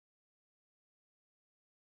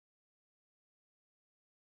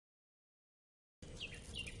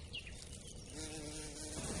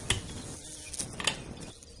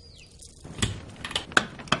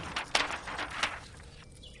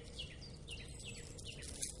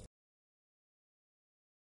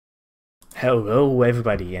Hello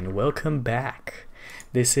everybody and welcome back.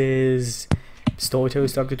 This is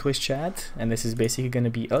Storytellers Twitch chat, and this is basically going to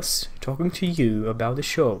be us talking to you about the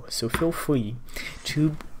show. So feel free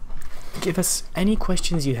to give us any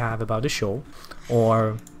questions you have about the show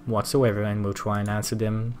or whatsoever, and we'll try and answer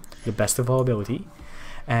them the best of our ability.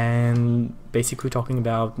 And basically talking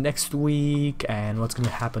about next week and what's going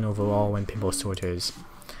to happen overall in Pinball Storytellers.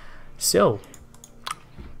 So,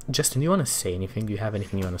 Justin, do you want to say anything? Do you have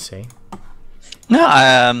anything you want to say?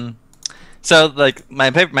 No, so like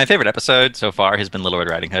my favorite episode so far has been Little Red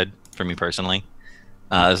Riding Hood for me personally.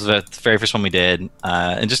 This was the very first one we did,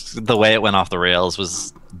 and just the way it went off the rails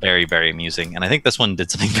was very, very amusing. And I think this one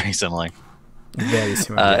did something very similar. Very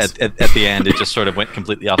similar. Yes. At the end, it just sort of went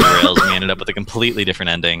completely off the rails, and we ended up with a completely different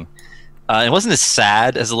ending. It wasn't as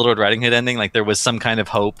sad as the Little Red Riding Hood ending. Like there was some kind of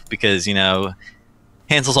hope because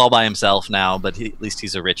Hansel's all by himself now, but at least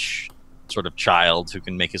he's a rich sort of child who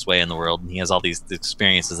can make his way in the world, and he has all these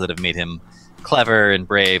experiences that have made him clever and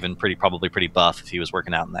brave and probably pretty buff if he was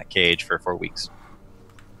working out in that cage for 4 weeks.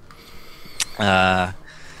 But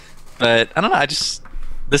I don't know.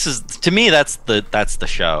 This is, to me, that's the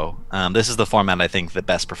show. This is the format I think that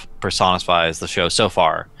best personifies the show so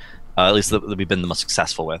far, at least that we've been the most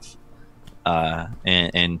successful with,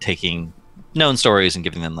 in taking known stories and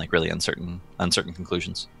giving them like really uncertain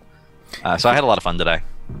conclusions. So I had a lot of fun today.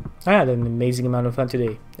 I had an amazing amount of fun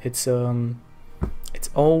today. It's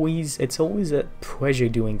always a pleasure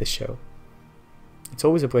doing the show. It's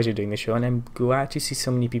always a pleasure doing the show, and I'm glad to see so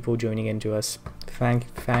many people joining into us.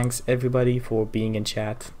 Thanks everybody for being in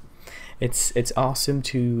chat. It's awesome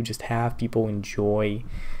to just have people enjoy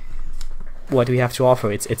what we have to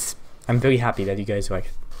offer. I'm very happy that you guys like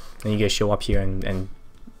it, and you guys show up here and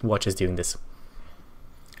watch us doing this.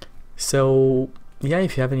 So yeah,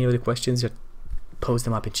 if you have any other questions, just post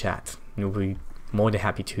them up in chat. We'll be more than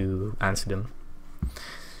happy to answer them.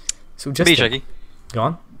 So just go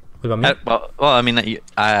on. What about me? Well, I mean,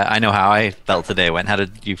 I know how I felt today went. How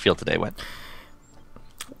did you feel today went?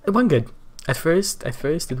 It went good. At first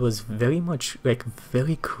it was very much like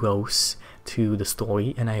very close to the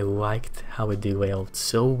story, and I liked how it derailed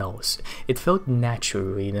so well. It felt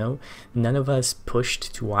natural, None of us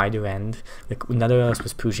pushed to either end. Like none of us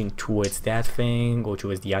was pushing towards that thing or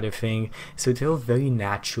towards the other thing. So it felt very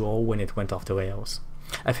natural when it went off the rails.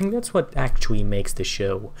 I think that's what actually makes the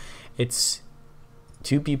show. It's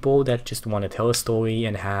two people that just want to tell a story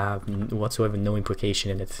and have whatsoever no implication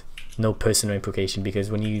in it, no personal implication. Because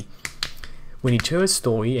when you tell a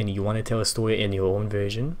story and you want to tell a story in your own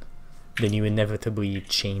version, then you inevitably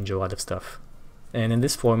change a lot of stuff. And in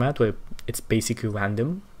this format where it's basically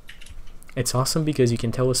random, it's awesome because you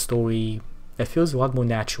can tell a story that feels a lot more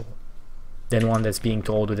natural than one that's being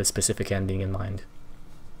told with a specific ending in mind.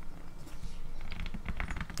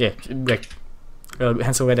 Yeah, like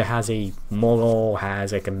Hansel Redder has a moral,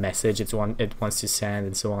 has like a message it wants to send,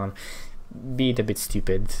 and so on. Be it a bit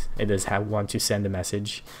stupid, it does want to send a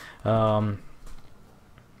message.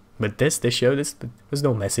 But this show, there was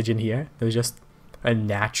no message in here. It was just a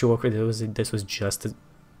natural. This was just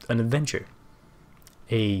an adventure,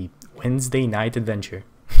 a Wednesday night adventure.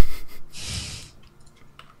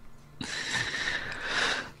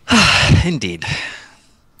 Indeed.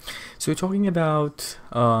 So we're talking about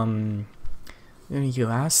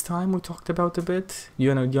last time we talked about a bit.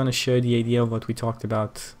 You wanna share the idea of what we talked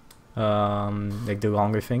about, like the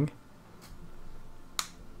longer thing?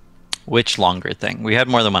 Which longer thing? We had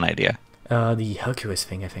more than one idea. The Hercules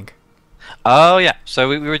thing, I think. Oh yeah. So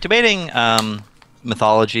we were debating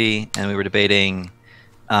mythology, and we were debating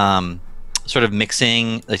sort of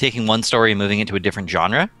mixing, like taking one story and moving it to a different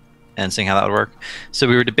genre, and seeing how that would work. So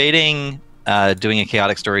we were debating doing a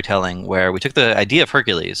chaotic storytelling where we took the idea of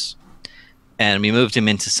Hercules and we moved him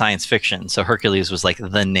into science fiction. So Hercules was like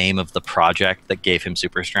the name of the project that gave him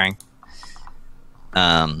super strength.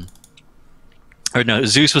 Or no,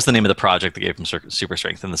 Zeus was the name of the project that gave him super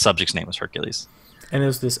strength, and the subject's name was Hercules. And it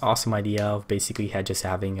was this awesome idea of basically just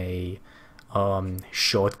having a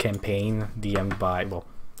short campaign DM'd by,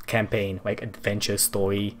 like adventure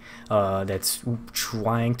story that's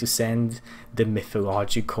trying to send the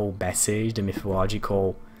mythological message, the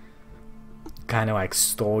mythological kind of like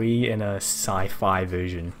story in a sci-fi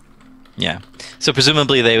version. Yeah. So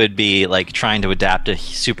presumably they would be like trying to adapt a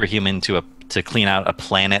superhuman to clean out a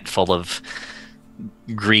planet full of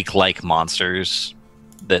Greek-like monsters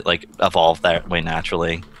that like evolved that way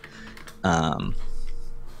naturally. I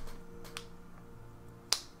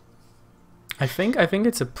think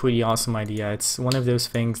it's a pretty awesome idea. It's one of those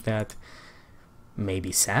things that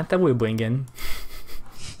maybe Santa will bring in,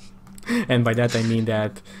 and by that I mean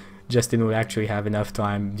that Justin will actually have enough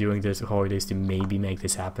time during the holidays to maybe make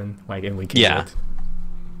this happen. Like, and we can Yeah. do it.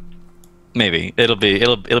 Maybe it'll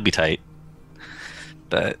be tight,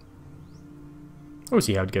 but We'll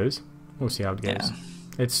see how it goes. We'll see how it goes. Yeah.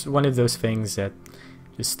 It's one of those things that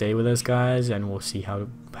just stay with us, guys, and we'll see how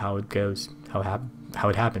it goes, how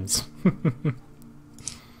it happens.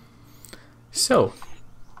 So,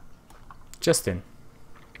 Justin,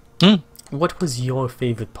 what was your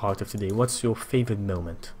favorite part of today? What's your favorite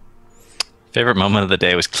moment? favorite moment of the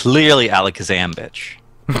day was clearly Alakazam, bitch.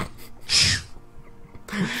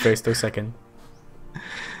 First or second?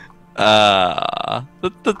 The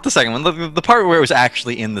second one, the part where it was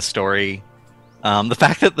actually in the story. The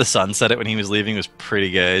fact that the son said it when he was leaving was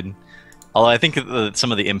pretty good. Although I think that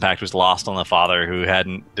some of the impact was lost on the father, who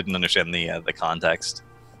didn't understand the context.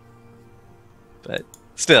 But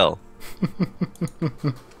still.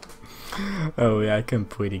 Oh yeah, I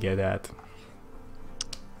completely get that.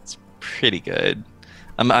 It's pretty good.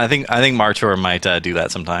 I think Martor might do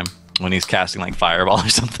that sometime when he's casting like Fireball or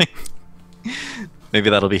something. Maybe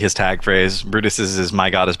that'll be his tag phrase. Brutus's is "My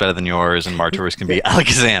God is better than yours," and Martor's can be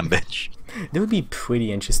 "Alakazam, bitch." That would be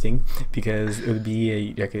pretty interesting because it would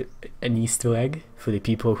be an Easter egg for the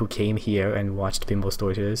people who came here and watched Pinball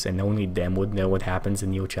Storytellers, and only them would know what happens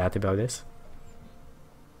in your chat about this.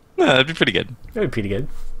 Yeah, that'd be pretty good. That would be pretty good.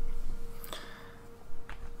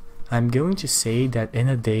 I'm going to say that in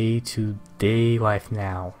a day-to-day life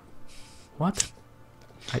now. What?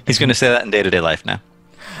 He's going to say that in day-to-day life now.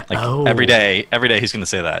 Like every day he's going to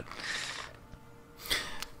say that.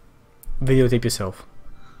 Videotape yourself.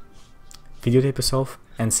 Videotape yourself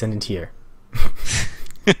and send it here.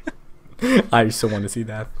 I so want to see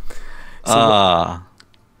that. So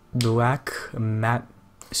black mat.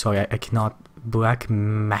 Sorry, I cannot. Black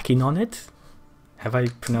macking on it. Have I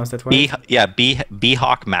pronounced that right?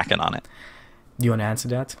 B-Hawk macking on it. Do you want to answer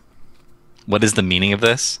that? What is the meaning of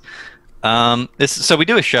this? So we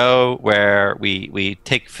do a show where we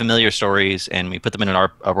take familiar stories and we put them in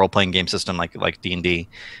a role-playing game system like D&D,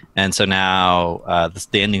 and so now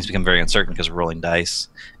the endings become very uncertain because we're rolling dice.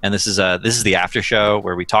 And this is the after show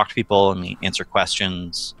where we talk to people and we answer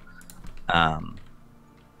questions,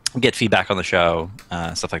 get feedback on the show,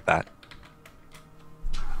 stuff like that.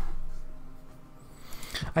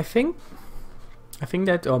 I think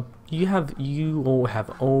that you all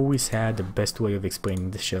have always had the best way of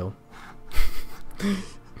explaining the show.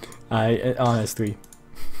 I honestly.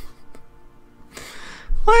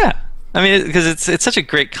 Well, yeah. I mean, because it's such a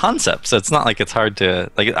great concept, so it's not like it's hard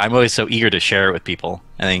to like. I'm always so eager to share it with people.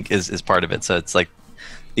 I think is part of it. So it's like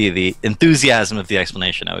the enthusiasm of the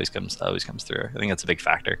explanation always comes through. I think that's a big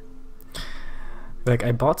factor. Like,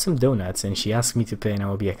 I bought some donuts and she asked me to pay, and I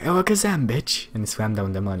will be like, "Oh, Kazam, bitch," and slam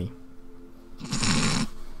down the money.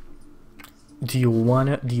 Do you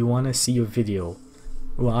wanna see a video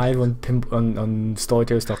live on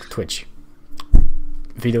Storytellers Twitch?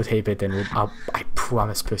 Videotape it, and I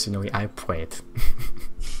promise personally I'll play it.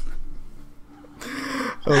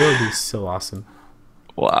 Oh, that would be so awesome.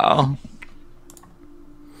 Wow.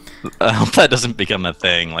 I hope that doesn't become a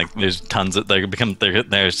thing. Like, there's tons of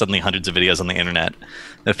there's suddenly hundreds of videos on the internet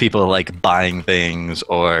of people like buying things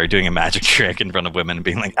or doing a magic trick in front of women and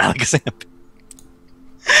being like, "Alakazam."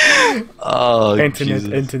 Oh,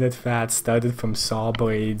 internet fad started from Saw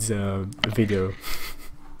Blade's video.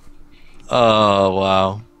 Oh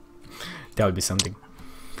wow, that would be something.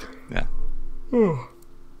 Yeah.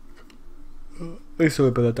 Sorry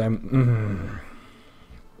about that.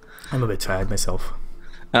 I'm a bit tired myself.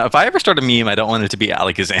 Now, if I ever start a meme, I don't want it to be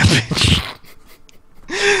Alakazam, bitch.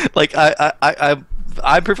 Like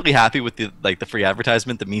I'm perfectly happy with the free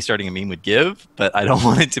advertisement that me starting a meme would give, but I don't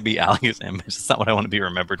want it to be Alakazam. It's not what I want to be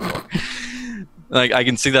remembered for. Like, I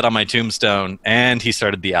can see that on my tombstone, and he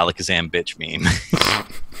started the Alakazam bitch meme.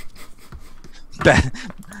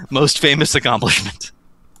 Most famous accomplishment.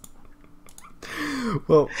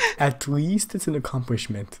 Well, at least it's an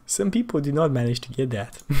accomplishment. Some people do not manage to get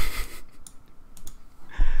that.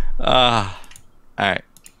 Alright.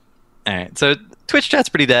 So Twitch chat's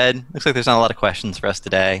pretty dead. Looks like there's not a lot of questions for us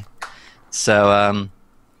today. So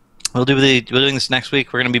we're doing this next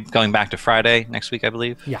week. We're gonna be going back to Friday next week, I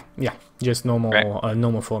believe. Yeah. Just normal, right.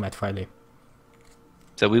 Normal format Friday.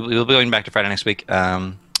 So we will be going back to Friday next week.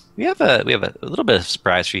 We have a little bit of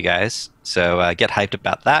surprise for you guys. So get hyped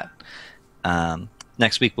about that.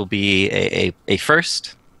 Next week will be a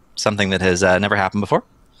first, something that has never happened before.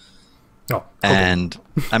 Oh, okay. And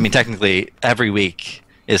I mean, technically, every week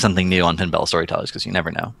is something new on Pinball Storytellers because you never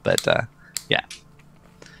know. But yeah,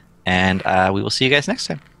 and we will see you guys next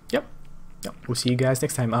time. Yep, we'll see you guys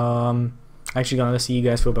next time. Actually, gonna see you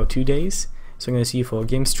guys for about 2 days. So I'm gonna see you for a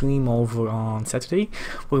game stream over on Saturday.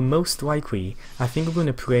 Where most likely, I think we're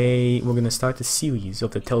gonna start a series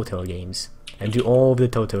of the Telltale games and do all of the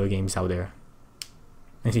Telltale games out there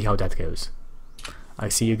and see how that goes.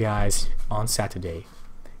 I'll see you guys on Saturday.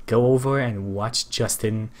 Go over and watch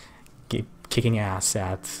Justin kicking ass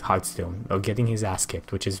at Hearthstone, or getting his ass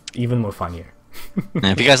kicked, which is even more funnier. And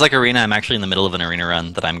if you guys like Arena, I'm actually in the middle of an Arena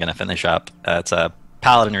run that I'm going to finish up. It's a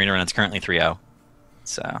Paladin Arena run. It's currently 3-0.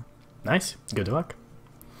 So nice. Good luck.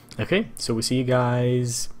 Okay, so we'll see you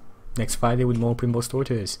guys next Friday with more Pinball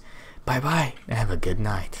Storytellers. Bye bye, and have a good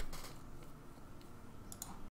night.